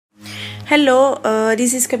Hello,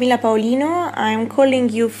 this is Camilla Paolino. I'm calling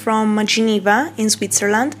you from Geneva in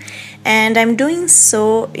Switzerland, and I'm doing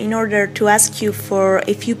so in order to ask you for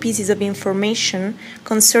a few pieces of information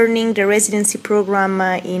concerning the residency program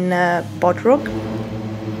in Bodrog.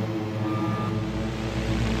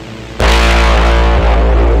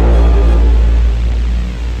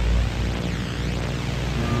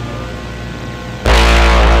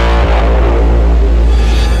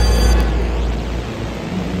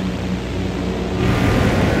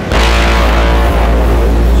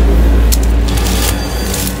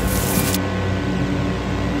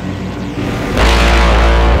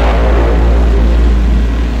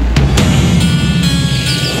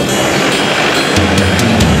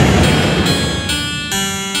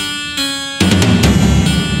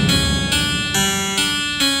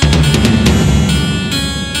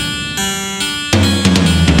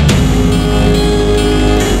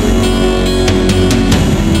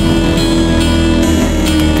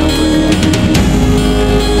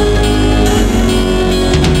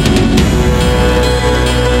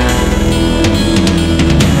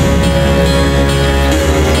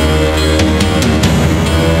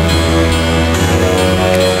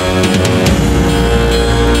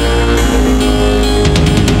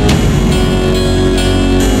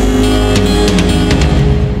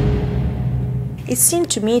 It seemed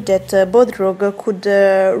to me that Bodrog could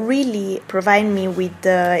really provide me with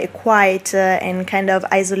a quiet and kind of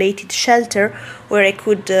isolated shelter where I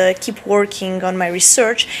could keep working on my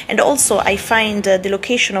research, and also I find the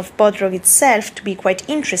location of Bodrog itself to be quite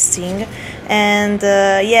interesting, and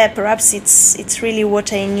yeah, perhaps it's really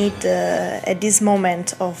what I need at this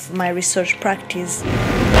moment of my research practice.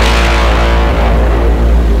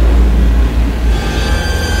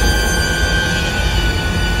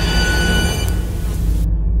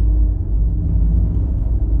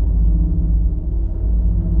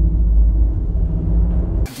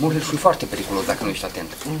 Mureșul e foarte periculos dacă nu ești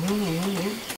atent.